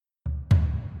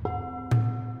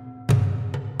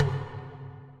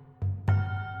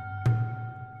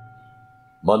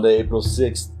Monday, April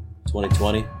 6th,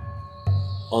 2020,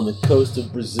 on the coast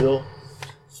of Brazil.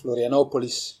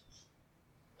 Florianopolis.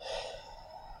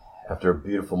 After a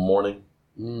beautiful morning,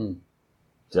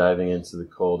 diving into the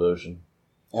cold ocean.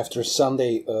 After a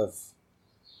Sunday of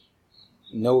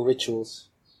no rituals,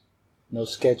 no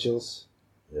schedules,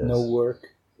 Yes. no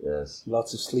work, Yes.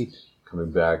 lots of sleep.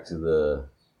 Coming back to the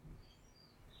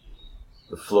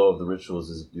flow of the rituals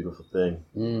is a beautiful thing.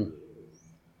 And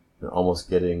almost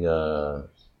getting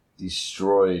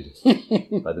destroyed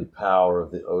by the power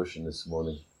of the ocean this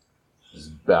morning.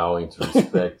 Just bowing to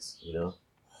respect,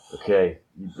 Okay,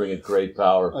 you bring a great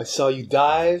power. I saw you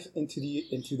dive into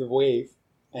the wave,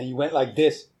 and you went like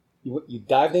this. You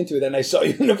dived into it, and I saw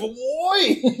you in the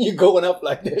wave. You're going up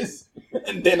like this,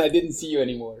 and then I didn't see you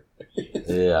anymore.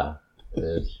 Yeah,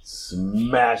 it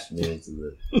smashed me into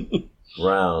the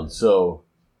ground. So,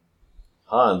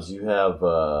 Hans, you have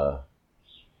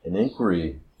an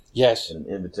inquiry, Yes, and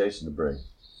an invitation to bring.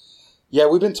 yeah,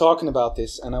 we've been talking about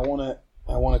this, and I wanna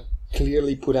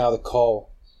clearly put out a call.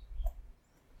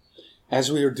 As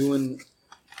we are doing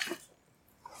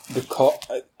the call,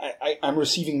 I'm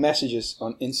receiving messages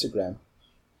on Instagram.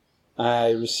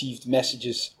 I received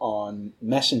messages on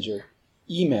Messenger,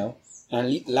 email,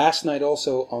 and last night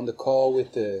also on the call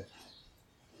with the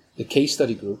case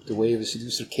study group, the Way of a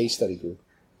Seducer case study group.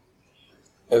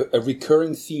 A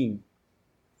recurring theme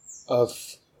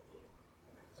of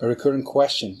a recurring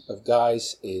question of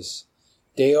guys is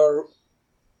they are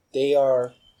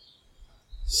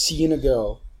seeing a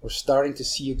girl or starting to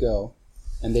see a girl,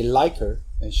 and they like her,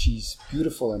 and she's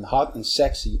beautiful and hot and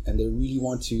sexy, and they really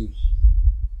want to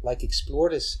explore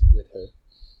this with her,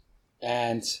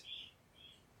 and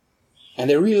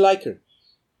they really like her.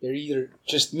 They're either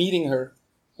just meeting her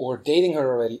or dating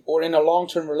her already or in a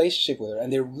long-term relationship with her,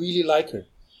 and they really like her,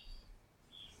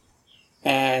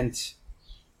 and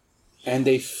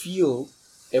they feel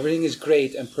everything is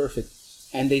great and perfect,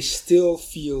 and they still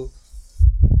feel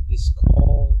this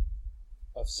call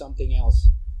of something else,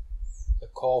 a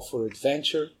call for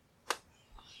adventure,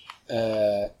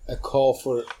 a call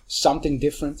for something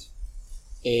different,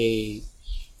 this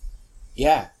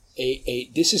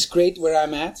is great where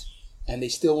I'm at, and they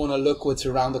still want to look what's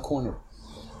around the corner,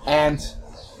 and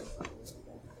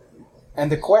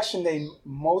the question the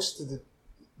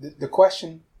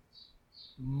question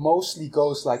mostly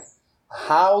goes like,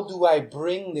 how do I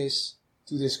bring this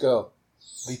to this girl?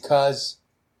 Because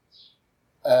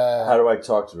How do I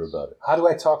talk to her about it? how do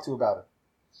I talk to her about it?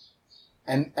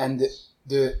 And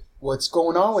the what's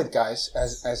going on with guys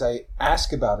as I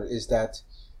ask about it is that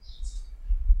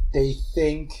they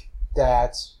think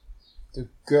that the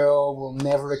girl will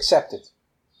never accept it.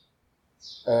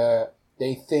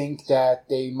 They think that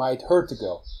they might hurt the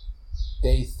girl.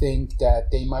 They think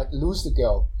that they might lose the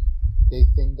girl. They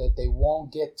think that they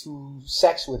won't get to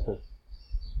sex with her.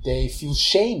 They feel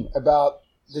shame about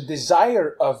the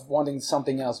desire of wanting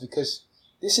something else because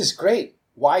this is great.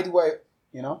 Why do I,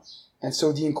 And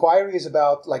so the inquiry is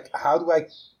about how do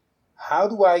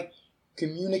I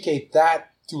communicate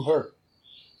that to her?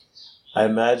 I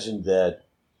imagine that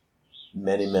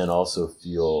many men also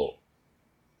feel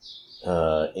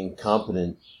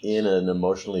incompetent in an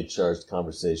emotionally charged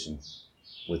conversation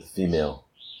with a female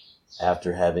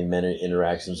after having many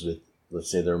interactions with,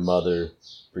 let's say, their mother,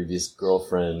 previous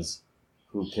girlfriends,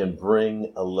 who can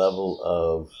bring a level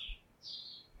of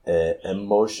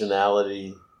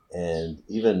emotionality, and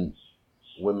even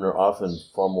women are often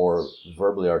far more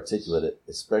verbally articulate,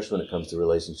 especially when it comes to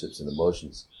relationships and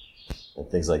emotions and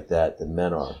things like that, than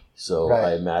men are. So Right.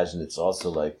 I imagine it's also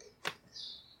like...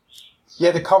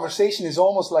 Yeah, the conversation is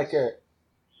almost like a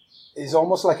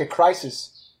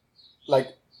crisis, and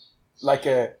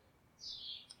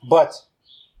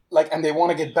they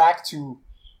want to get back to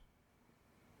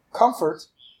comfort.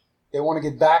 They want to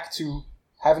get back to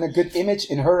having a good image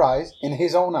in her eyes, in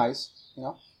his own eyes.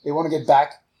 They want to get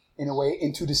back in a way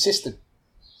into the system.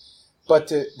 But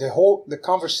the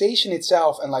conversation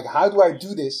itself and how do I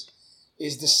do this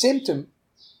is the symptom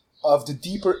of the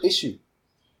deeper issue.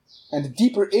 And the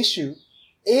deeper issue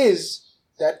is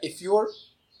that if you're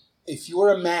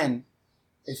a man,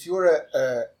 if you're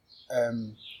a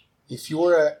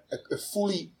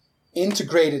fully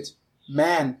integrated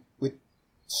man with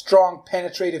strong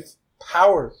penetrative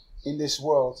power in this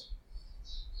world,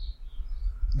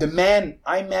 the men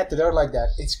I met that are like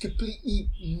that, it's completely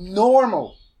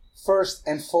normal, first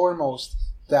and foremost,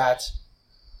 that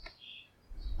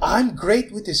I'm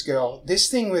great with this girl. This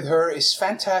thing with her is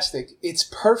fantastic. It's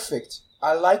perfect.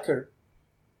 I like her.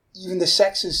 Even the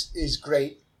sex is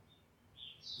great.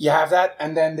 You have that,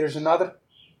 and then there's another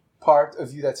part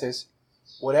of you that says,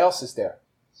 what else is there?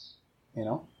 you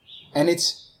know. And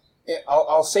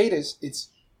I'll say this, it's.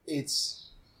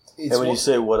 And when you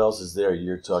say what else is there,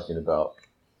 you're talking about.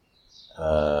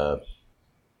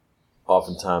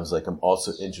 Oftentimes, like I'm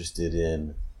also interested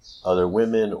in other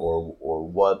women,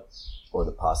 or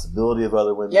the possibility of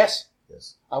other women. Yes.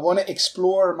 Yes. I want to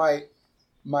explore my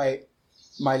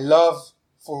love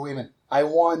for women. I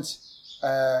want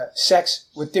sex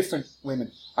with different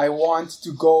women. I want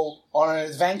to go on an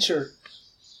adventure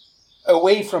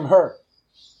away from her,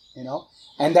 you know.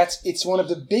 And it's one of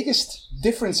the biggest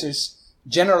differences.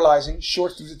 Generalizing,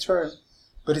 short through the term,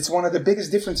 but it's one of the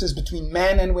biggest differences between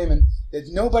men and women that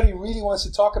nobody really wants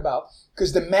to talk about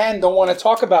because the men don't want to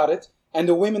talk about it and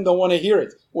the women don't want to hear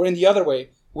it. Or in the other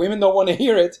way, women don't want to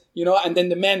hear it, you know, and then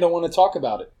the men don't want to talk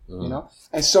about it, you know.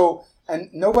 And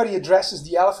nobody addresses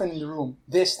the elephant in the room,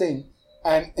 this thing,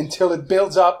 and until it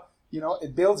builds up, you know,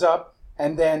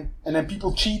 and then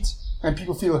people cheat and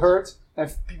people feel hurt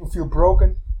and people feel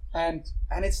broken and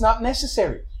it's not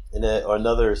necessary. And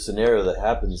another scenario that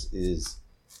happens is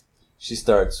she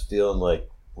starts feeling like,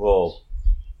 well,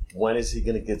 when is he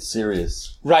going to get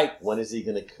serious? Right. When is he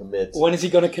going to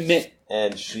commit?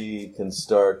 And she can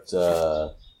start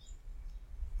trying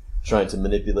to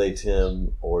manipulate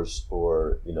him or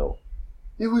you know.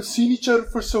 Yeah, we've seen each other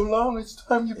for so long. It's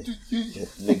time you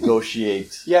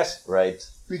negotiate. Yes. Right.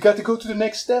 We got to go to the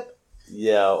next step.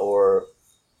 Yeah, or...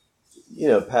 you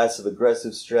know,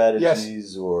 passive-aggressive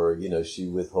strategies, yes. Or, you know, she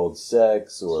withholds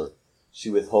sex, or she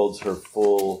withholds her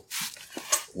full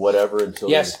whatever until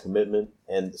yes. there's a commitment.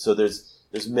 And so there's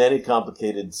many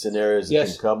complicated scenarios that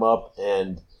yes. can come up.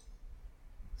 And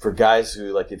for guys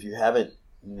who, like, if you haven't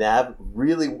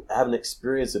really have an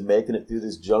experience of making it through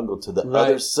this jungle to the right.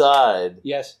 other side,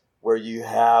 yes. where you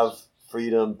have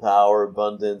freedom, power,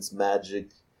 abundance,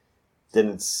 magic,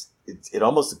 then it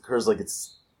almost occurs like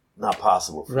it's not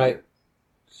possible for right. you.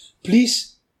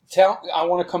 Please I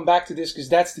want to come back to this because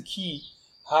that's the key,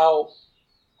 how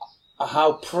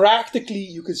practically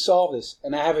you can solve this.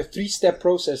 And I have a 3-step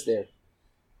process there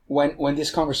when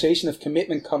this conversation of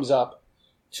commitment comes up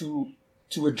to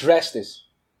address this.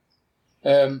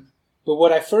 But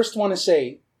what I first want to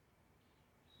say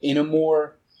in a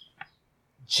more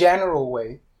general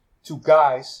way to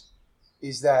guys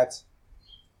is that,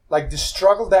 like, the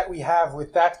struggle that we have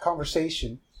with that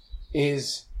conversation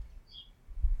is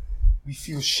we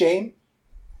feel shame.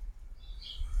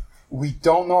 We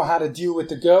don't know how to deal with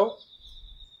the girl.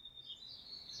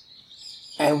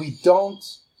 And we don't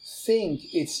think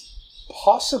it's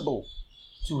possible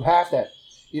to have that.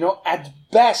 You know, at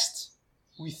best,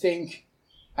 we think,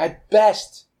 at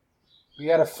best, we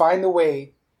got to find a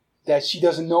way that she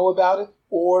doesn't know about it,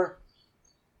 or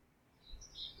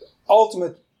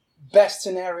ultimate best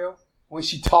scenario, when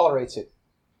she tolerates it,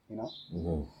 you know?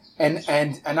 Mm-hmm.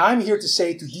 And I'm here to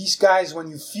say to these guys, when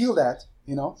you feel that,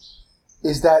 you know,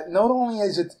 is that not only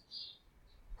is it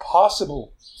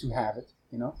possible to have it,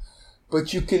 you know,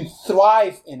 but you can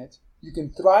thrive in it. You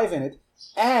can thrive in it,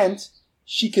 and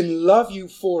she can love you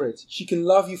for it. She can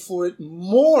love you for it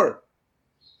more,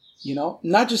 you know,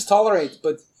 not just tolerate,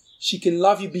 but she can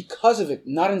love you because of it,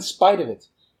 not in spite of it,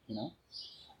 you know.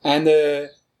 And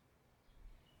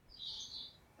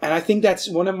I think that's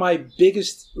one of my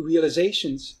biggest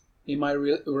realizations in my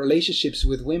relationships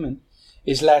with women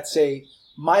is, let's say,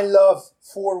 my love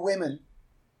for women,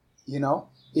 you know,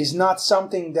 is not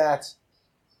something that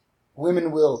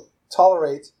women will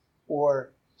tolerate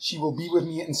or she will be with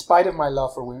me in spite of my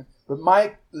love for women. But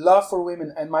my love for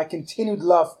women and my continued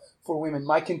love for women,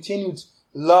 my continued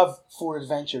love for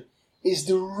adventure is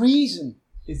the reason,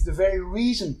 it's the very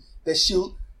reason that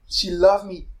she loved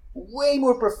me way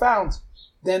more profound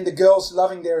than the girls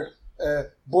loving their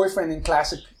boyfriend in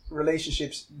classic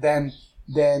relationships than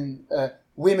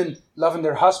women loving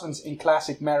their husbands in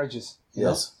classic marriages.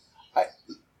 Yes.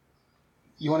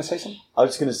 You want to say something? I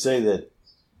was just going to say that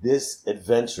this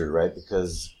adventure, right,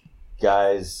 because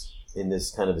guys in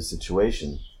this kind of a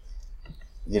situation,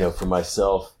 you know, for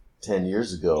myself 10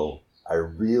 years ago, I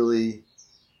really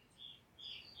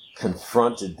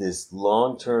confronted this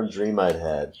long-term dream I'd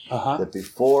had that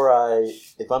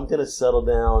if I'm going to settle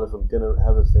down, if I'm going to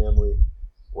have a family,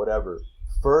 whatever,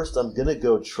 first I'm going to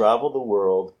go travel the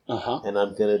world and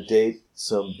I'm going to date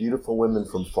some beautiful women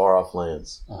from far-off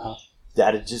lands.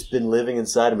 That had just been living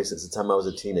inside of me since the time I was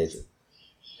a teenager.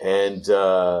 And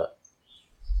so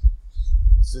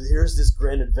here's this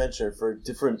grand adventure. For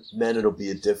different men, it'll be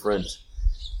a different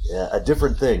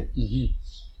thing.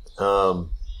 Mm-hmm.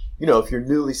 You know, if you're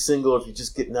newly single, if you're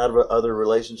just getting out of another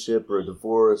relationship or a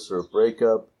divorce or a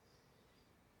breakup,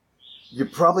 you're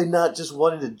probably not just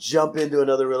wanting to jump into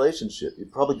another relationship. You're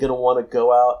probably going to want to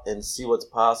go out and see what's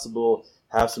possible,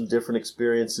 have some different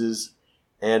experiences,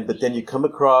 but then you come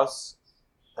across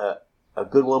a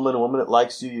good woman, a woman that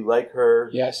likes you, you like her.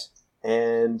 Yes.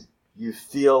 And you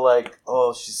feel like,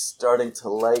 oh, she's starting to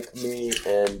like me,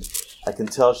 and I can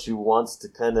tell she wants to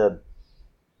kind of,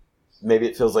 maybe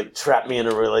it feels like trap me in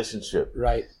a relationship.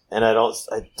 Right. And I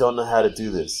don't know how to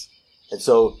do this. And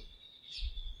so,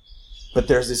 but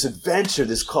there's this adventure,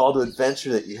 this call to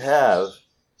adventure that you have,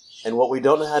 and what we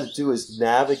don't know how to do is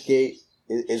navigate,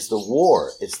 is the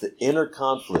war. It's the inner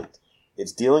conflict.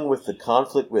 It's dealing with the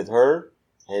conflict with her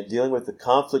and dealing with the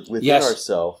conflict within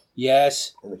ourselves.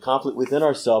 Yes. And the conflict within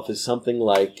ourselves is something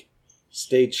like,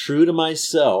 stay true to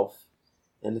myself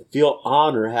and feel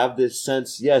honor, have this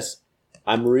sense, yes,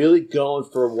 I'm really going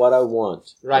for what I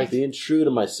want. Right. I'm being true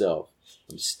to myself.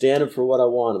 I'm standing for what I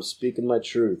want. I'm speaking my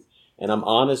truth. And I'm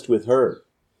honest with her.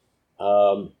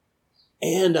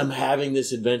 And I'm having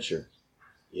this adventure,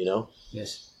 you know?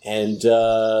 Yes. And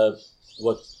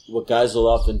what guys will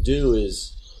often do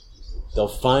is they'll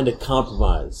find a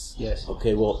compromise. Yes.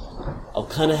 Okay, well, I'll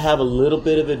kind of have a little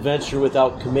bit of adventure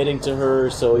without committing to her.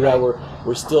 So yeah,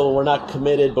 we're not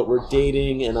committed, but we're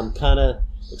dating, and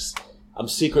I'm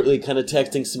secretly kind of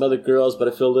texting some other girls, but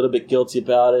I feel a little bit guilty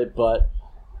about it. But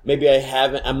maybe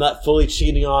I'm not fully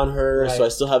cheating on her, so I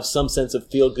still have some sense of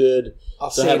feel good.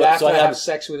 I'll say it after I have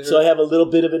sex with her. So I have a little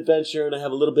bit of adventure, and I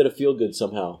have a little bit of feel good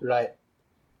somehow. Right.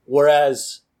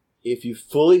 Whereas if you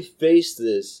fully face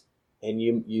this and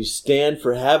you stand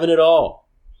for having it all,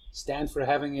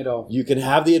 you can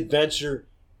have the adventure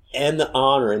and the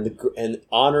honor and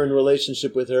honor in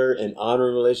relationship with her and honor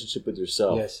in relationship with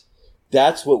yourself. Yes.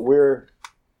 That's what we're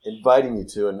inviting you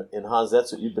to, and Hans,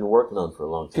 that's what you've been working on for a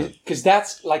long time. Because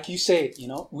that's, like you say, you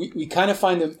know, we kind of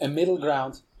find a middle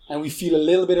ground, and we feel a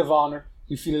little bit of honor,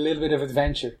 we feel a little bit of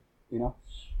adventure, you know,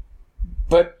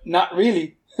 but not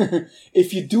really.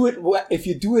 If you do it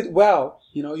well,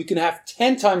 you know, you can have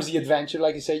 10 times the adventure,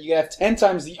 like you said, you can have 10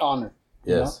 times the honor.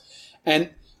 You know?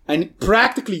 And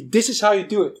practically, this is how you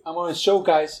do it. I want to show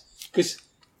guys, because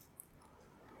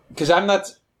on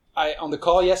the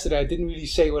call yesterday, I didn't really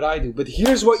say what I do, but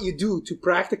here's what you do to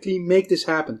practically make this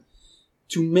happen.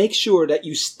 To make sure that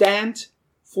you stand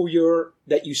for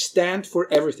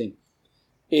everything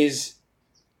is,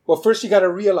 well, first you got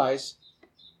to realize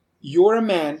you're a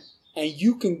man, and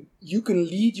you can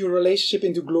lead your relationship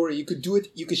into glory. You could do it.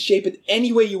 You could shape it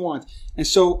any way you want. And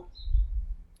so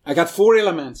I got 4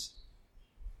 elements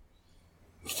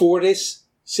for this,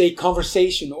 say,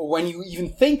 conversation, or when you even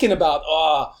thinking about,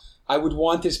 I would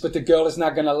want this, but the girl is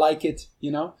not going to like it,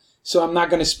 you know? So I'm not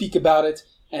going to speak about it,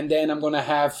 and then I'm going to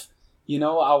have, you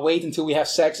know, I'll wait until we have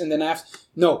sex, and then after.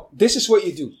 No, this is what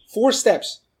you do. 4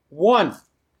 steps. 1,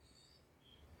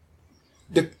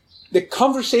 the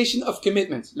conversation of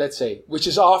commitment, let's say, which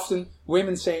is often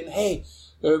women saying, hey,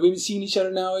 we've been seeing each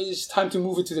other now, it's time to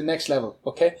move it to the next level,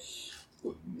 okay?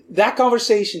 That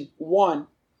conversation, 1,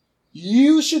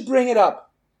 you should bring it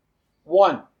up.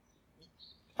 1,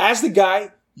 as the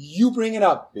guy, you bring it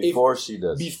up. Before she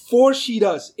does.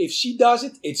 If she does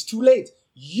it, it's too late.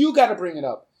 You got to bring it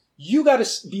up. You got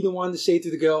to be the one to say to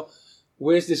the girl,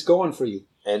 where's this going for you?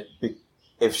 And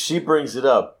if she brings it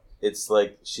up, it's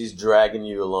like she's dragging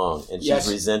you along and she's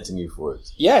resenting you for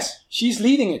it. Yes, she's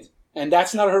leading it. And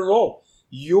that's not her role.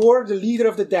 You're the leader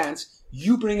of the dance.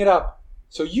 You bring it up.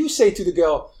 So you say to the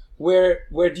girl, where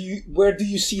do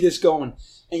you see this going?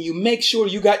 And you make sure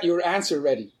you got your answer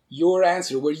ready. Your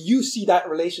answer, where you see that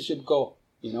relationship go.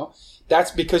 You know,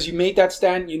 that's because you made that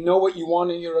stand. You know what you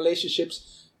want in your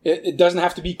relationships. It doesn't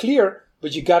have to be clear,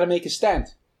 but you got to make a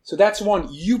stand. So that's 1.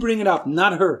 You bring it up,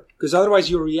 not her, because otherwise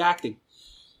you're reacting.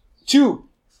 2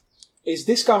 is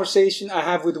this conversation I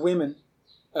have with women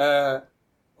a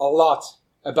lot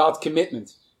about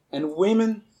commitment. And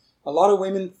a lot of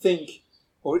women think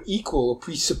or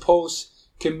presuppose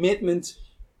commitment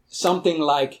something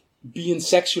like being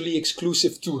sexually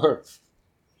exclusive to her.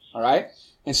 All right?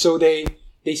 And so they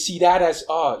see that as,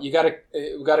 we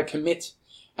gotta commit.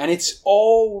 And it's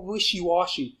all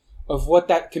wishy-washy of what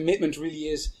that commitment really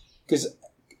is. Because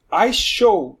I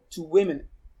show to women,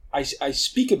 I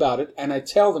speak about it, and I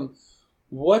tell them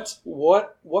what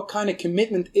kind of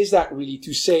commitment is that really,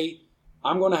 to say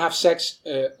I'm going to have sex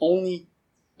only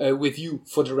with you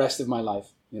for the rest of my life.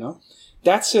 You know,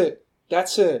 that's a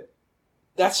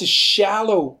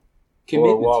shallow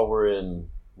commitment. Or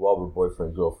while we're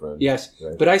boyfriend girlfriend. Yes,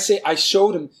 right? But I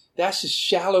show them that's a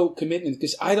shallow commitment,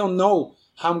 because I don't know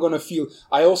how I'm going to feel.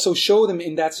 I also show them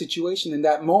in that situation, in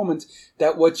that moment,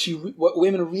 that what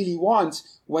women really want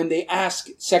when they ask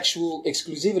sexual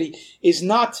exclusivity is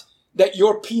not that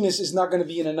your penis is not going to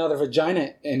be in another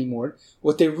vagina anymore.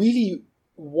 What they really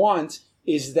want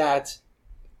is that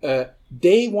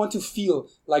they want to feel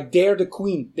like they're the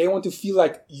queen. They want to feel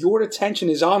like your attention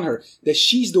is on her, that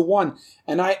she's the one.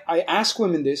 And I ask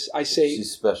women this. I say,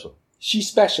 she's special. She's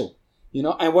special. You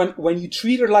know, and when you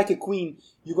treat her like a queen,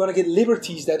 you're going to get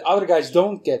liberties that other guys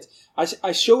don't get.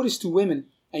 I show this to women,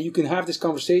 and you can have this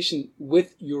conversation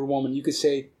with your woman. You could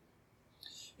say,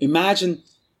 imagine,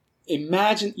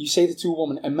 you say it to a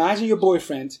woman, imagine your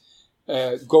boyfriend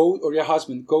or your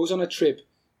husband goes on a trip,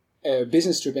 a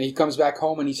business trip, and he comes back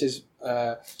home and he says,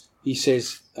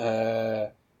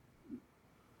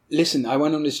 listen, I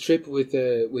went on this trip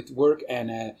with work,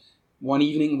 and one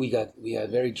evening we got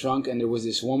very drunk, and there was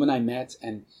this woman I met,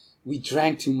 and we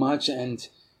drank too much, and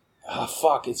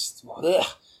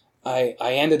I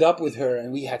ended up with her,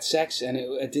 and we had sex, and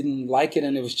I didn't like it,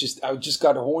 and it was just, I just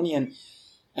got horny,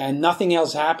 and nothing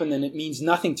else happened, and it means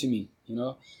nothing to me, you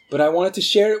know. But I wanted to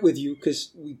share it with you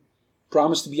because we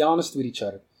promised to be honest with each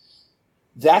other.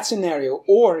 That scenario,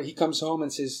 or he comes home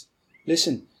and says,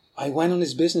 listen, I went on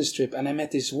this business trip and I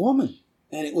met this woman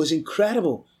and it was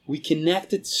incredible. We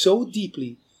connected so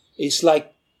deeply. It's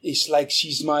like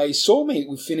she's my soulmate.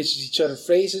 We finished each other's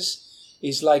phrases.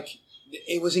 It's like,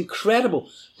 it was incredible,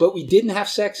 but we didn't have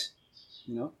sex.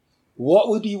 You know, what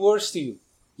would be worse to you?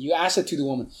 You ask it to the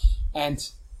woman, and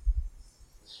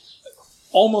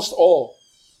almost all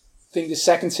think the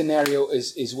second scenario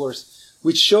is worse.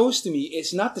 Which shows to me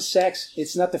it's not the sex,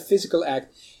 it's not the physical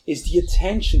act, it's the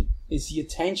attention. It's the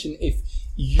attention if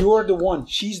you're the one,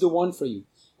 she's the one for you.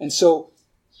 And so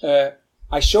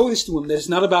I show this to them that it's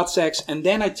not about sex, and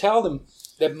then I tell them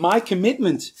that my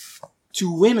commitment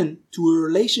to women, to a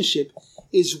relationship,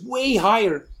 is way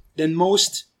higher than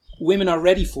most women are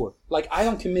ready for. Like, I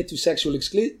don't commit to sexual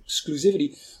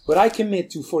exclusivity, but I commit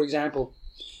to, for example,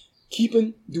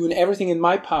 doing everything in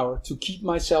my power to keep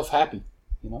myself happy.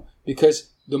 You know, because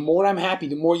the more I'm happy,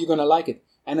 the more you're going to like it.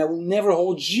 And I will never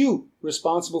hold you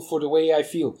responsible for the way I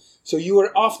feel. So you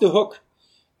are off the hook.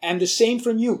 And the same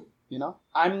from you. You know,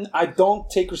 I don't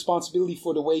take responsibility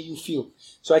for the way you feel.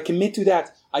 So I commit to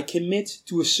that. I commit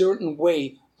to a certain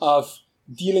way of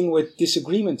dealing with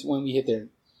disagreement when we hit there,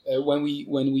 when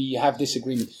we have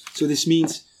disagreement. So this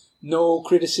means no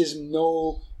criticism,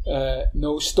 no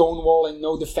stonewalling,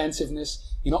 no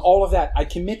defensiveness. You know, all of that. I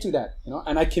commit to that. You know,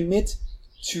 and I commit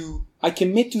to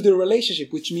the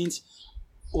relationship, which means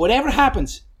whatever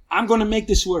happens, I'm going to make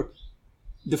this work.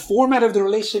 The format of the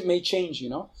relationship may change, you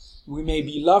know. We may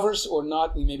be lovers or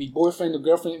not. We may be boyfriend or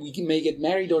girlfriend. We may get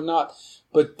married or not.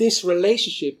 But this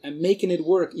relationship and making it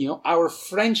work, you know, our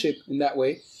friendship in that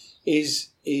way is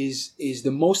the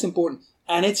most important.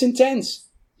 And it's intense,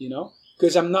 you know,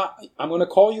 because I'm going to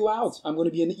call you out. I'm going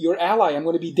to be your ally. I'm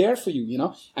going to be there for you, you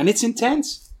know, and it's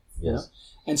intense. Yes. You know?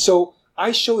 And so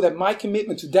I show that my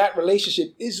commitment to that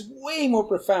relationship is way more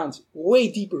profound, way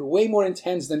deeper, way more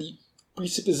intense than the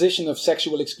presupposition of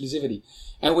sexual exclusivity.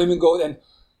 And women go and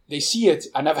they see it,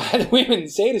 and I've had women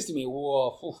say this to me,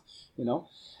 whoa, you know,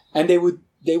 and they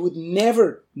would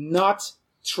never not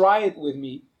try it with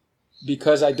me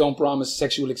because I don't promise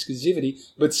sexual exclusivity.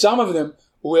 But some of them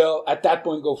will at that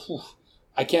point go,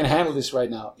 I can't handle this right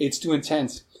now. It's too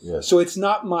intense. Yes. So it's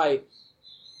not my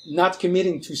not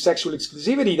committing to sexual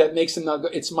exclusivity that makes them not go.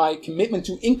 It's my commitment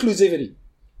to inclusivity,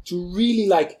 to really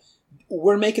like,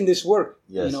 we're making this work.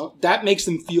 Yes. You know, that makes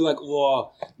them feel like,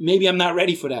 whoa, maybe I'm not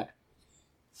ready for that.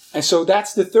 And so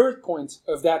that's the third point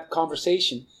of that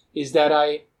conversation, is that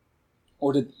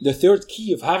the third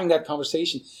key of having that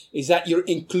conversation is that you're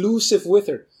inclusive with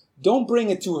her. Don't bring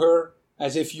it to her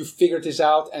as if you figured this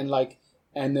out and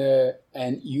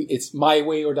it's my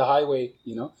way or the highway,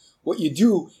 you know. What you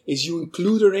do is you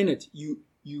include her in it. You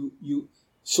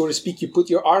so to speak, you put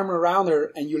your arm around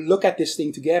her and you look at this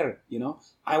thing together, you know.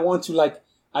 I want to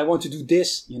do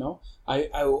this, you know.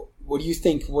 What do you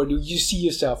think? Where do you see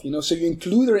yourself? You know, so you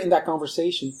include her in that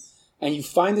conversation and you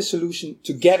find a solution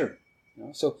together. You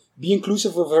know? So be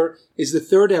inclusive of her is the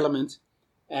third element.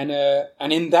 And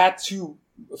in that too,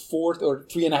 fourth or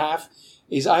 3.5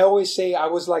 is I always say I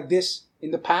was like this in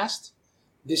the past.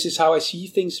 This is how I see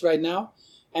things right now.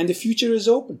 And the future is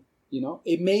open. You know,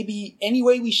 it may be any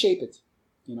way we shape it.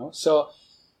 You know, so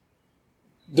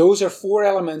those are 4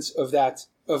 elements of that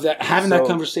having that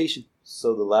conversation.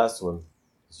 So the last one,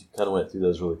 you kind of went through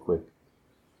those really quick.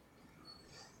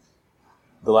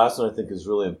 The last one I think is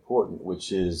really important,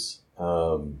 which is,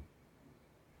 you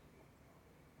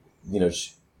know,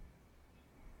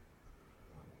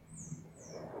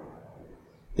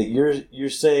 that you're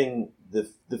saying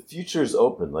the future is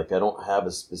open. Like, I don't have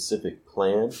a specific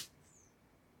plan,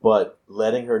 but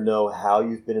letting her know how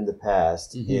you've been in the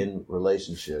past Mhm. in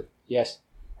relationship, Yes.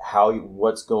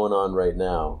 what's going on right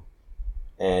now,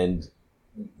 and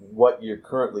what you're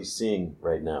currently seeing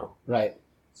right now. Right.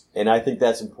 And I think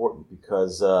that's important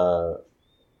because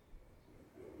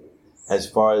as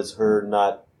far as her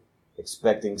not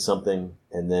expecting something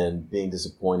and then being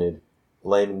disappointed,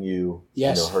 blaming you,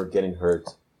 Yes. her getting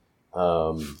hurt,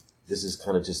 this is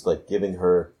kind of just like giving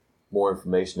her more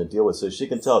information to deal with so she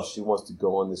can tell if she wants to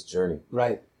go on this journey.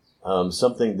 Right.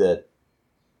 Something that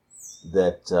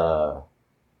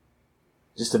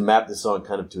just to map this on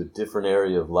kind of to a different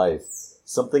area of life,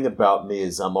 something about me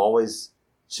is I'm always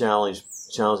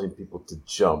challenging people to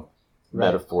jump, Right.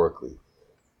 metaphorically.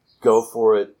 Go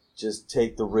for it. Just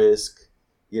take the risk,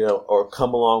 or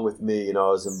come along with me. I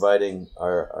was inviting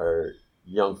our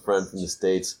young friend from the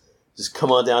States, just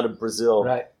come on down to Brazil,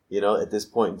 Right. at this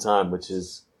point in time,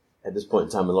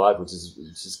 in life, which is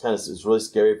just kind of, it's really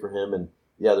scary for him. And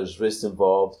yeah, there's risks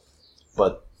involved,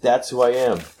 but that's who I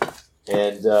am.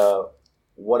 And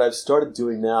what I've started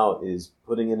doing now is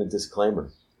putting in a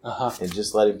disclaimer and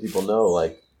just letting people know,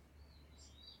 like,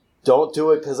 don't do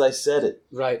it because I said it.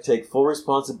 Right. Take full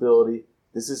responsibility.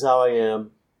 This is how I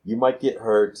am. You might get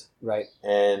hurt. Right.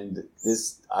 And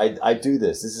I do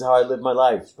this. This is how I live my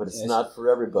life, but it's not for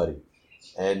everybody.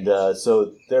 And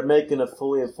so they're making a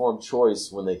fully informed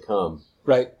choice when they come.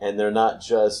 Right. And they're not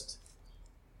just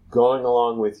going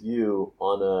along with you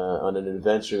on an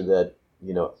adventure that,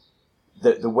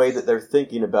 the way that they're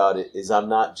thinking about it is, I'm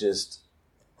not just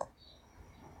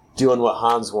doing what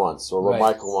Hans wants or what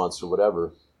Michael wants or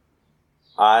whatever.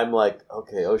 I'm like,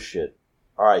 okay, oh shit.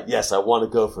 All right, yes, I want to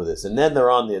go for this. And then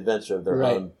they're on the adventure of their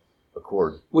own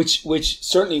accord. Which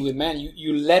certainly with men,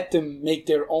 you let them make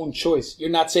their own choice. You're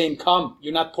not saying come.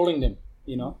 You're not pulling them,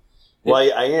 Well,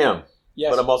 I am.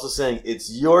 Yes. But I'm also saying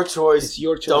it's your choice. It's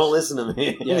your choice. Don't listen to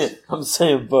me. Yes. I'm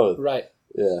saying both. Right.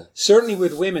 Yeah. Certainly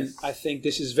with women, I think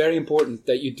this is very important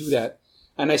that you do that.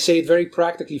 And I say it very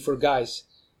practically for guys.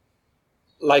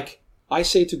 Like, I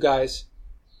say to guys,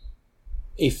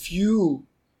 if you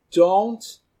don't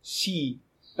see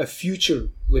a future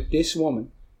with this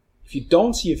woman, if you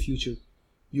don't see a future,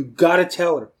 you gotta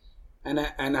tell her. And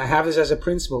I have this as a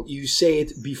principle. You say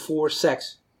it before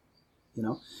sex.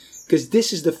 Because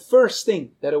this is the first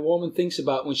thing that a woman thinks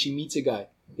about when she meets a guy,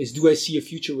 is, do I see a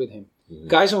future with him? Mm-hmm.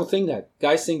 Guys don't think that.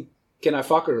 Guys think, can I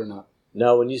fuck her or not?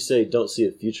 Now, when you say don't see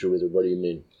a future with her, what do you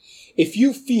mean? If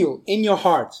you feel in your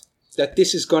heart that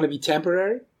this is going to be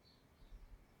temporary,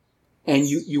 and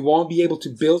you won't be able to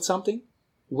build something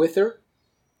with her,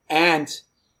 and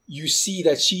you see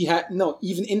that she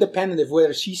even independent of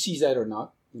whether she sees that or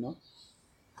not,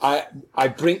 I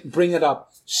bring it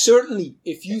up. Certainly,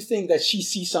 if you think that she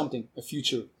sees something, a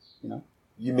future,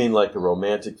 You mean like a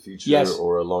romantic future? Yes.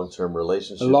 Or a long-term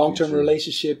relationship? A long-term future?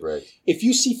 relationship. Right. If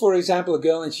you see, for example, a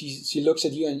girl and she looks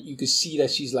at you and you can see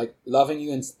that she's like loving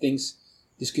you and thinks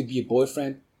this could be a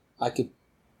boyfriend, I could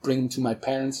bring him to my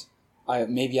parents.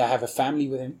 Maybe I have a family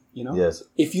with him, Yes.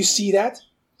 If you see that,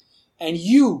 and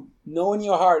you know in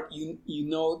your heart, you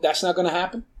know that's not going to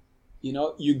happen,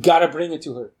 you got to bring it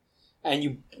to her.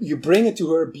 And you bring it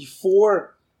to her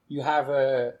before you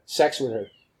have sex with her.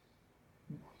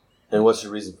 And what's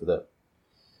your reason for that?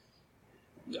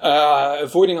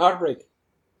 Avoiding heartbreak.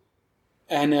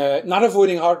 And not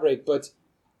avoiding heartbreak, but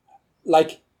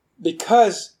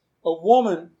because a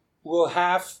woman will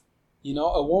have,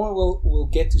 a woman will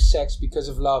get to sex because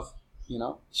of love.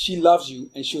 She loves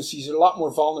you and she's a lot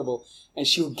more vulnerable and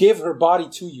she'll give her body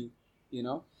to you,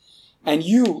 And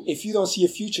if you don't see a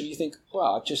future, you think, well,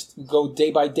 I'll just go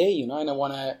day by day, and I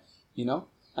want to,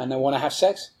 and I want to have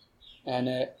sex.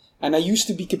 And I used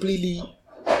to be completely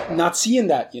not seeing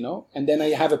that, And then I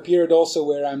have a period also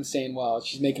where I'm saying, well,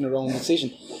 she's making her own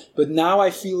decision. But now I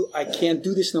feel I can't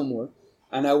do this no more.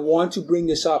 And I want to bring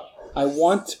this up. I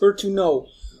want her to know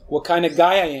what kind of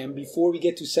guy I am before we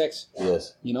get to sex.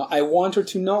 Yes. I want her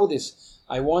to know this.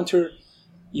 I want her,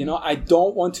 I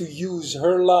don't want to use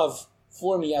her love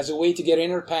for me as a way to get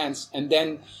in her pants and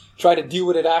then try to deal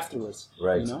with it afterwards.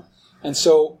 Right. And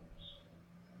so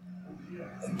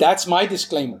that's my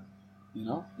disclaimer.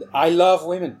 I love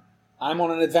women. I'm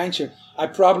on an adventure. I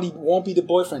probably won't be the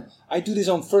boyfriend. I do this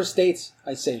on first dates.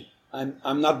 I say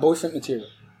I'm not boyfriend material.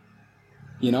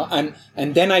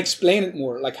 And then I explain it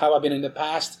more, like how I've been in the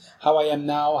past, how I am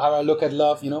now, how I look at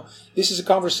love. This is a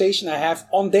conversation I have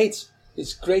on dates.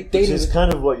 It's great dating. It's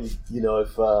kind of what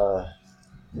if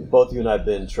both you and I have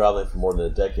been traveling for more than a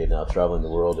decade now, traveling the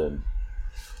world, and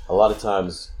a lot of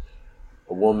times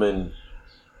a woman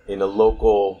in a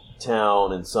local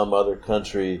town in some other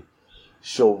country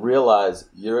she'll realize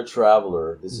you're a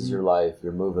traveler. This is your life.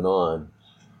 You're moving on.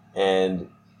 And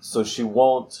so she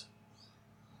won't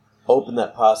open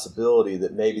that possibility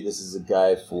that maybe this is a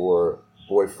guy for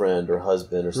boyfriend or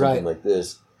husband or something like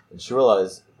this. And she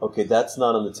realized, okay, that's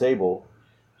not on the table.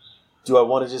 Do I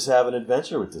want to just have an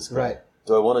adventure with this guy? Right.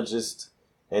 Do I want to just,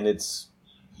 and it's,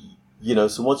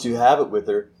 so once you have it with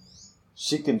her,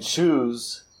 she can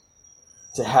choose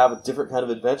to have a different kind of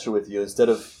adventure with you instead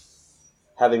of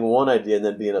having one idea and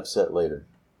then being upset later.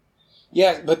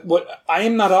 Yeah, but what I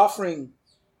am not offering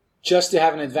just to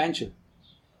have an adventure.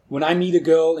 When I meet a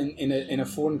girl in a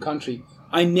foreign country,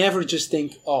 I never just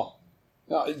think,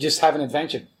 just have an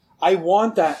adventure. I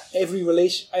want that every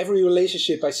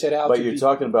relationship I set out. But you're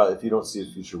talking about if you don't see a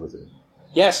future with her.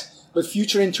 Yes, but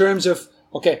future in terms of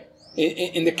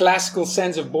in the classical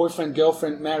sense of boyfriend,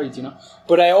 girlfriend, married,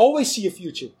 But I always see a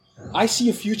future. I see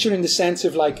a future in the sense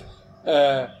of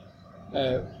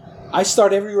I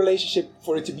start every relationship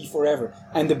for it to be forever,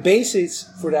 and the basis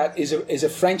for that is a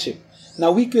friendship.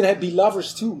 Now we could be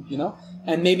lovers too,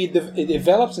 and maybe it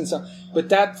develops in some, but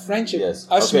that friendship. Yes.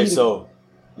 Okay. So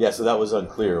that was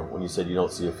unclear when you said you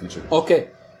don't see a future. Okay.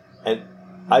 And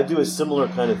I do a similar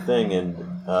kind of thing, and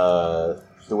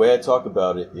the way I talk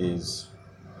about it is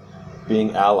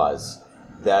being allies.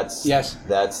 That's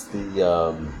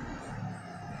the.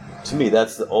 To me,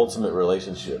 that's the ultimate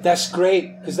relationship. That's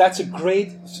great, because that's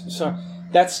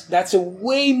a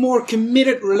way more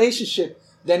committed relationship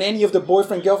than any of the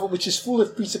boyfriend-girlfriend, which is full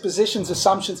of presuppositions,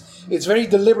 assumptions. It's very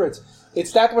deliberate.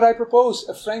 It's that what I propose,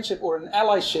 a friendship or an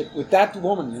allyship with that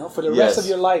woman, for the rest of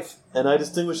your life. And I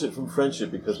distinguish it from friendship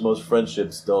because most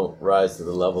friendships don't rise to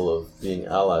the level of being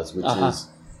allies, which is,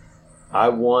 I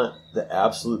want the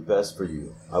absolute best for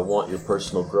you. I want your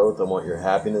personal growth. I want your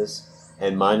happiness.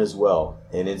 And mine as well.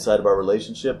 And inside of our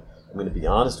relationship, I'm going to be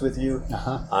honest with you.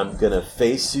 I'm going to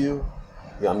face you.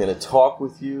 I'm going to talk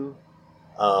with you.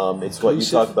 It's what you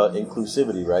talk about,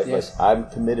 inclusivity, right? Yes. Like, I'm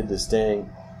committed to staying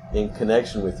in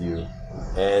connection with you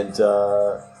and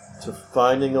to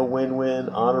finding a win-win,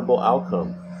 honorable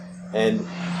outcome. And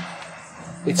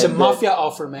it's a mafia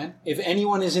offer, man. If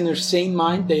anyone is in their sane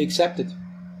mind, they accept it.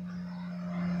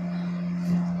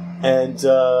 And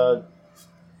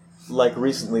like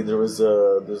recently, there's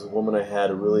a woman I had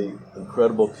a really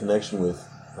incredible connection with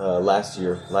last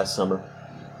summer,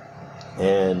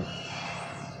 and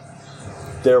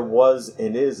there was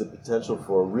and is a potential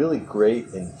for a really great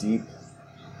and deep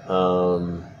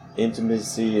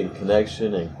intimacy and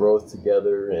connection and growth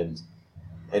together, and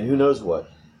who knows what.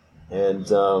 And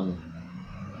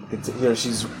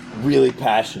she's really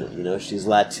passionate. She's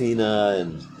Latina,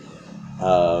 and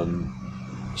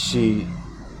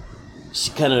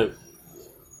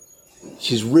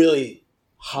she's really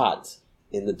hot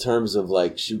in the terms of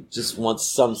she just wants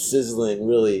some sizzling,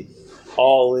 really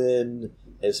all in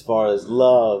as far as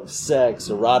love, sex,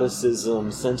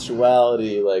 eroticism,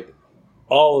 sensuality,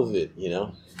 all of it,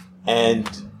 And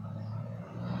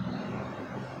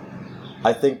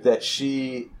I think that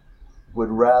she would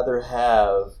rather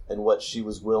have, and what she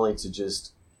was willing to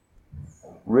just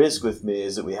risk with me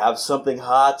is that we have something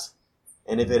hot,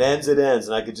 and if it ends, it ends,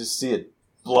 and I could just see it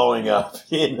blowing up,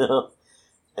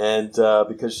 And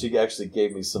because she actually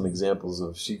gave me some examples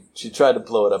of, she tried to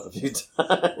blow it up a few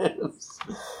times.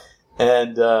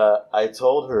 And I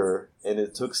told her, and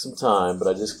it took some time, but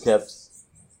I just kept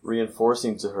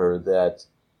reinforcing to her that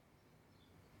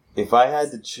if I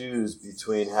had to choose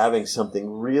between having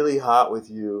something really hot with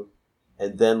you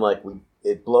and then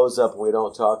it blows up and we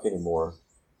don't talk anymore,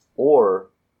 or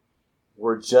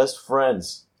we're just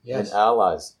friends and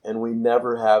allies and we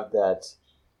never have that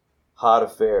hot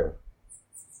affair,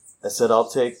 I said, I'll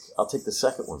take the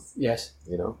second one. Yes.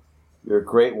 You're a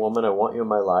great woman. I want you in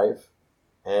my life.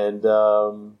 And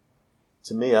to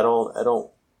me,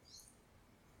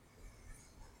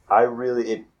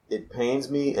 it pains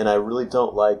me, and I really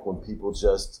don't like when people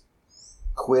just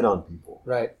quit on people.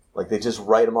 Right. They just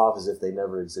write them off as if they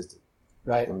never existed.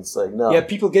 Right. And it's no. Yeah,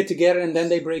 people get together and then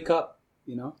they break up,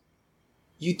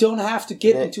 You don't have to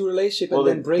get into a relationship and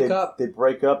then break up. They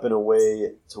break up in a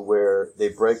way to where they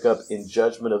break up in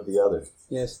judgment of the other.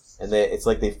 Yes. And it's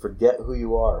like they forget who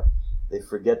you are. They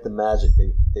forget the magic.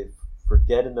 They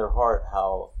forget in their heart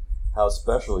how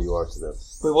special you are to them.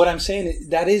 But what I'm saying is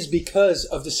that is because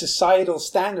of the societal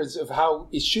standards of how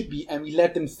it should be, and we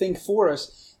let them think for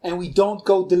us, and we don't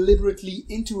go deliberately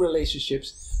into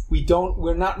relationships.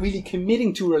 We're not really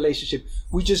committing to a relationship.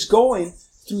 We just go in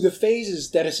through the phases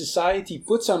that a society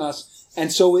puts on us,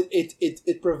 And so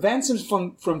it prevents us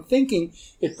from thinking.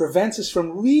 It prevents us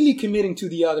from really committing to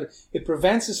the other. It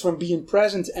prevents us from being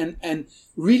present and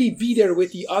really be there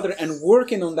with the other and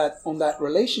working on that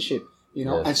relationship, you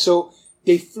know. Yes. And so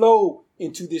they flow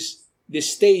into this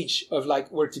stage of like,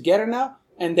 we're together now,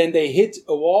 and then they hit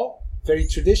a wall, very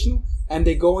traditional, and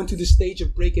they go into the stage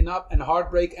of breaking up and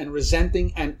heartbreak and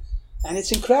resenting, and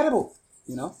it's incredible,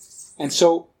 you know. And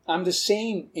so I'm the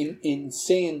same in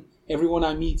saying, everyone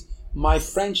I meet, my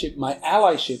friendship, my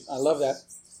allyship, I love that,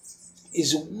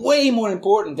 is way more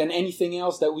important than anything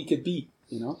else that we could be,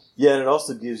 you know? Yeah, and it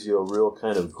also gives you a real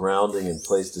kind of grounding and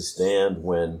place to stand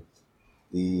when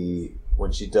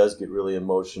she does get really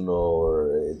emotional,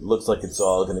 or it looks like it's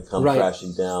all going to come Right.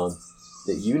 crashing down,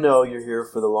 that you know you're here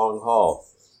for the long haul.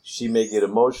 She may get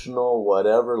emotional,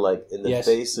 whatever, like in the Yes.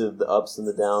 face of the ups and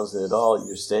the downs and it all,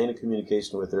 you're staying in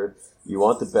communication with her. You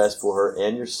want the best for her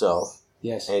and yourself,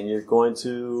 Yes. and you're going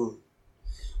to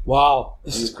Wow,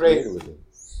 this be is great. creative with it.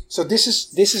 So this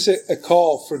is a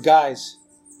call for guys,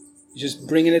 just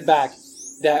bringing it back,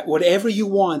 that whatever you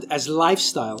want as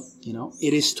lifestyle, you know,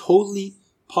 it is totally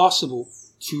possible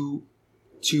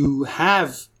to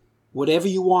have whatever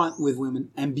you want with women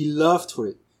and be loved for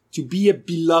it, to be a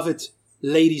beloved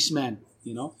ladies' man,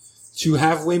 you know, to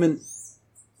have women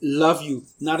love you,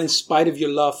 not in spite of your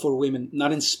love for women,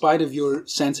 not in spite of your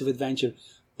sense of adventure,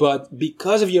 but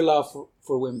because of your love for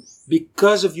women,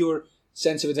 because of your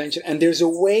sense of adventure. And there's a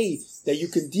way that you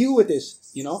can deal with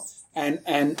this, you know, and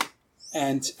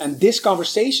this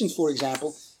conversation, for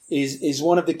example, is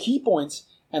one of the key points.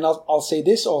 And I'll say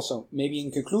this also, maybe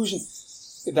in conclusion,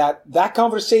 that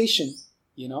conversation,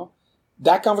 you know,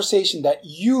 that conversation that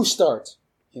you start,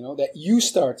 you know, that you're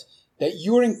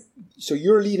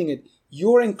leading it,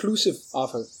 you're inclusive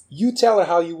of her. You tell her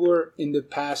how you were in the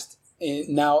past,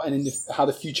 now, and how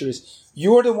the future is.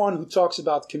 You're the one who talks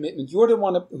about commitment. You're the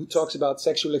one who talks about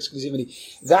sexual exclusivity.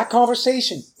 That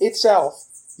conversation itself,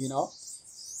 you know,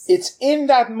 it's in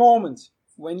that moment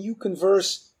when you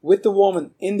converse with the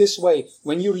woman in this way,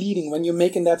 when you're leading, when you're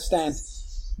making that stand,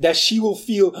 that she will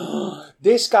feel, oh,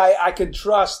 this guy I can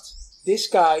trust. This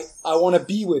guy I want to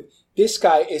be with. This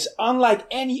guy is unlike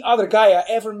any other guy I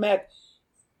ever met.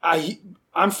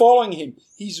 I'm following him.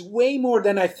 He's way more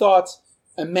than I thought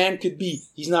a man could be.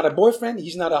 He's not a boyfriend.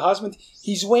 He's not a husband.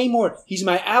 He's way more. He's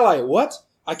my ally. What?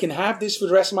 I can have this for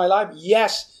the rest of my life?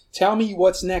 Yes. Tell me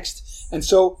what's next. And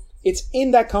so it's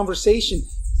in that conversation.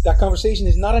 That conversation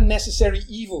is not a necessary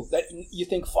evil that you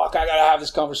think, fuck, I gotta have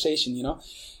this conversation, you know?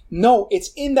 No,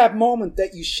 it's in that moment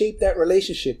that you shape that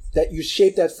relationship, that you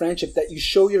shape that friendship, that you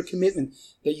show your commitment,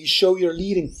 that you show your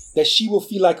leading, that she will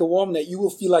feel like a woman, that you will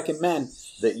feel like a man.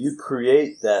 That you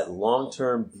create that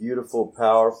long-term, beautiful,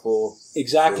 powerful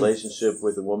Exactly. relationship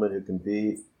with a woman who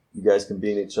you guys can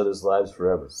be in each other's lives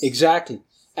forever. Exactly.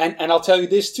 And I'll tell you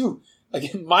this too.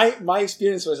 Again, my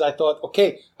experience was, I thought,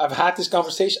 okay, I've had this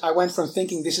conversation. I went from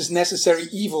thinking this is necessary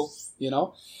evil, you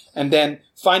know, and then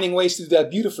finding ways to do that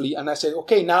beautifully. And I said,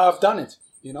 okay, now I've done it,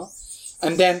 you know,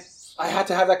 and then I had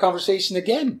to have that conversation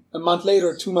again a month later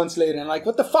or 2 months later. And like,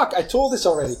 what the fuck? I told this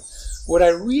already. What I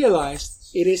realized,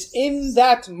 it is in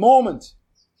that moment,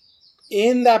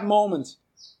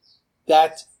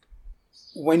 that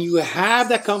when you have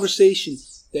that conversation,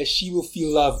 that she will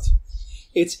feel loved.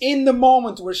 It's in the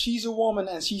moment where she's a woman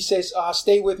and she says,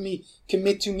 stay with me,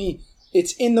 commit to me.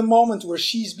 It's in the moment where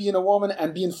she's being a woman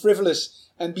and being frivolous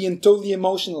and being totally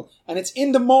emotional. And it's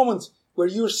in the moment where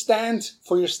you stand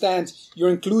for your stand, you're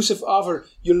inclusive of her,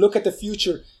 you look at the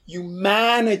future, you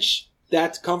manage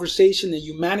that conversation and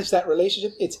you manage that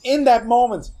relationship. It's in that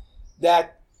moment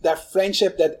that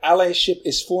friendship, that allyship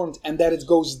is formed and that it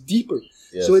goes deeper.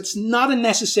 Yes. So it's not a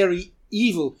necessary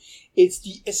evil. It's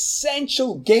the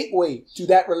essential gateway to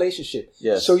that relationship.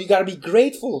 Yes. So you got to be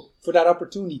grateful for that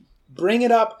opportunity. Bring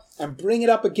it up and bring it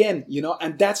up again, you know,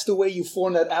 and that's the way you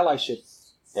form that allyship.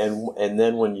 And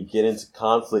then when you get into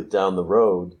conflict down the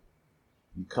road,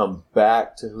 you come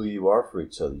back to who you are for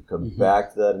each other. You come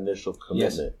back to that initial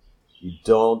commitment. Yes. You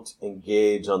don't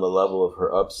engage on the level of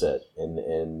her upset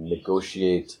and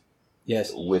negotiate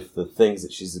with the things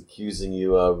that she's accusing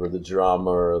you of or the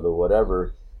drama or the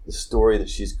whatever, the story that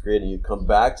she's creating. You come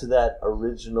back to that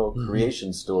original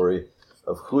creation story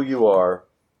of who you are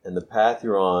and the path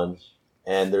you're on.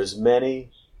 And there's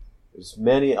many,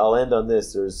 I'll end on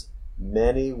this, there's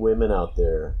many women out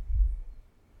there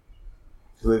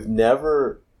who have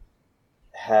never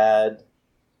had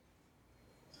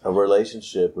a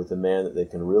relationship with a man that they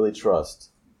can really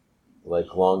trust,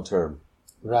 like long term.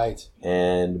 Right.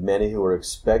 And many who are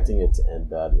expecting it to end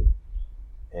badly.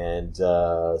 And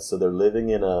so they're living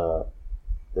in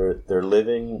they're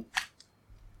living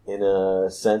in a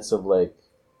sense of like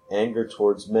anger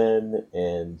towards men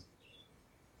and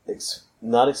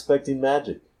not expecting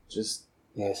magic, just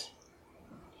Yes.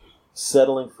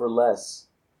 settling for less.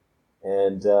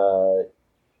 And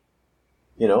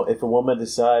if a woman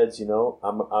decides,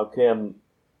 I'm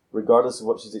regardless of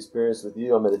what she's experienced with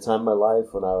you, I'm at a time in my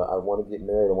life when I want to get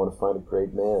married, I want to find a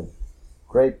great man.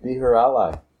 Great, be her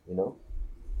ally,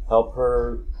 help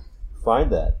her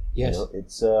find that. Yes.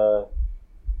 It's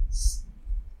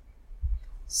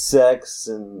sex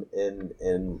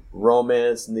and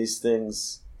romance and these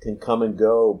things can come and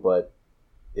go, but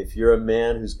if you're a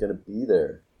man who's going to be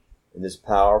there in this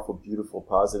powerful, beautiful,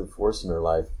 positive force in her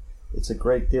life, it's a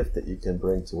great gift that you can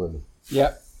bring to women.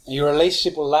 Yeah, and your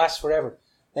relationship will last forever.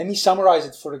 Let me summarize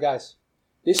it for the guys.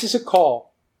 This is a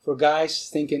call for guys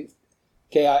thinking,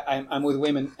 okay, I'm with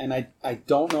women and I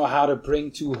don't know how to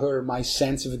bring to her my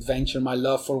sense of adventure, my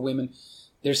love for women.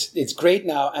 It's great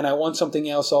now and I want something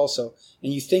else also.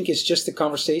 And you think it's just a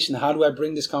conversation. How do I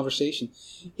bring this conversation?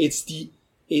 It's the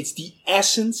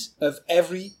essence of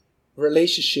every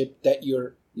relationship that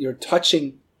you're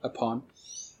touching upon.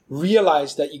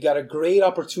 Realize that you got a great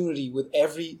opportunity with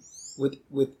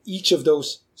each of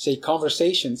those, say,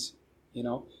 conversations,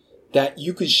 that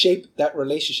you can shape that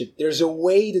relationship. There's a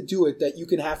way to do it that you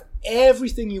can have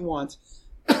everything you want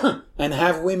and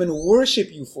have women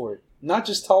worship you for it, not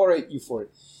just tolerate you for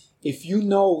it. If you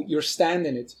know your stand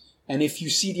in it, and if you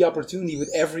see the opportunity with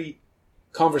every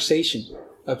conversation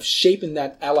of shaping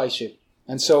that allyship.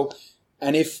 And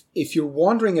if you're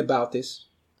wondering about this,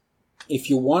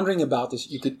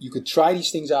 you could try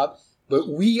these things out. But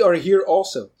we are here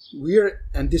also.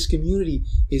 And this community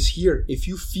is here. If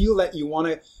you feel that you want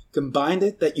to combine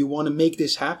it, that you want to make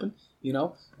this happen,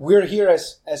 we're here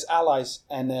as allies,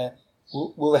 and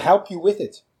we'll help you with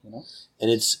it.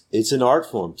 And it's an art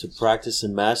form to practice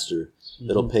and master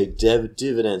that'll pay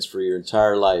dividends for your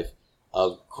entire life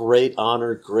of great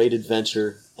honor, great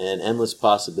adventure, and endless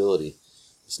possibility.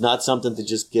 It's not something to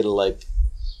just get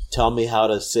tell me how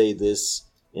to say this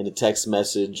in a text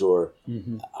message, or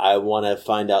I want to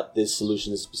find out this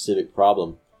solution to a specific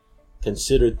problem.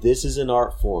 Consider this is an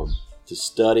art form to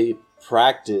study,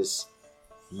 practice,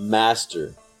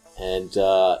 master. And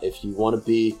if you want to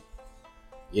be,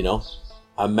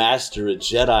 a master, a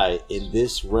Jedi in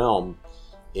this realm,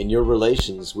 in your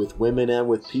relations with women and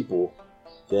with people,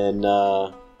 then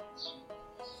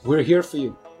we're here for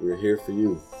you. We're here for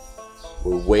you.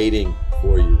 We're waiting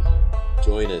for you.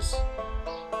 Join us.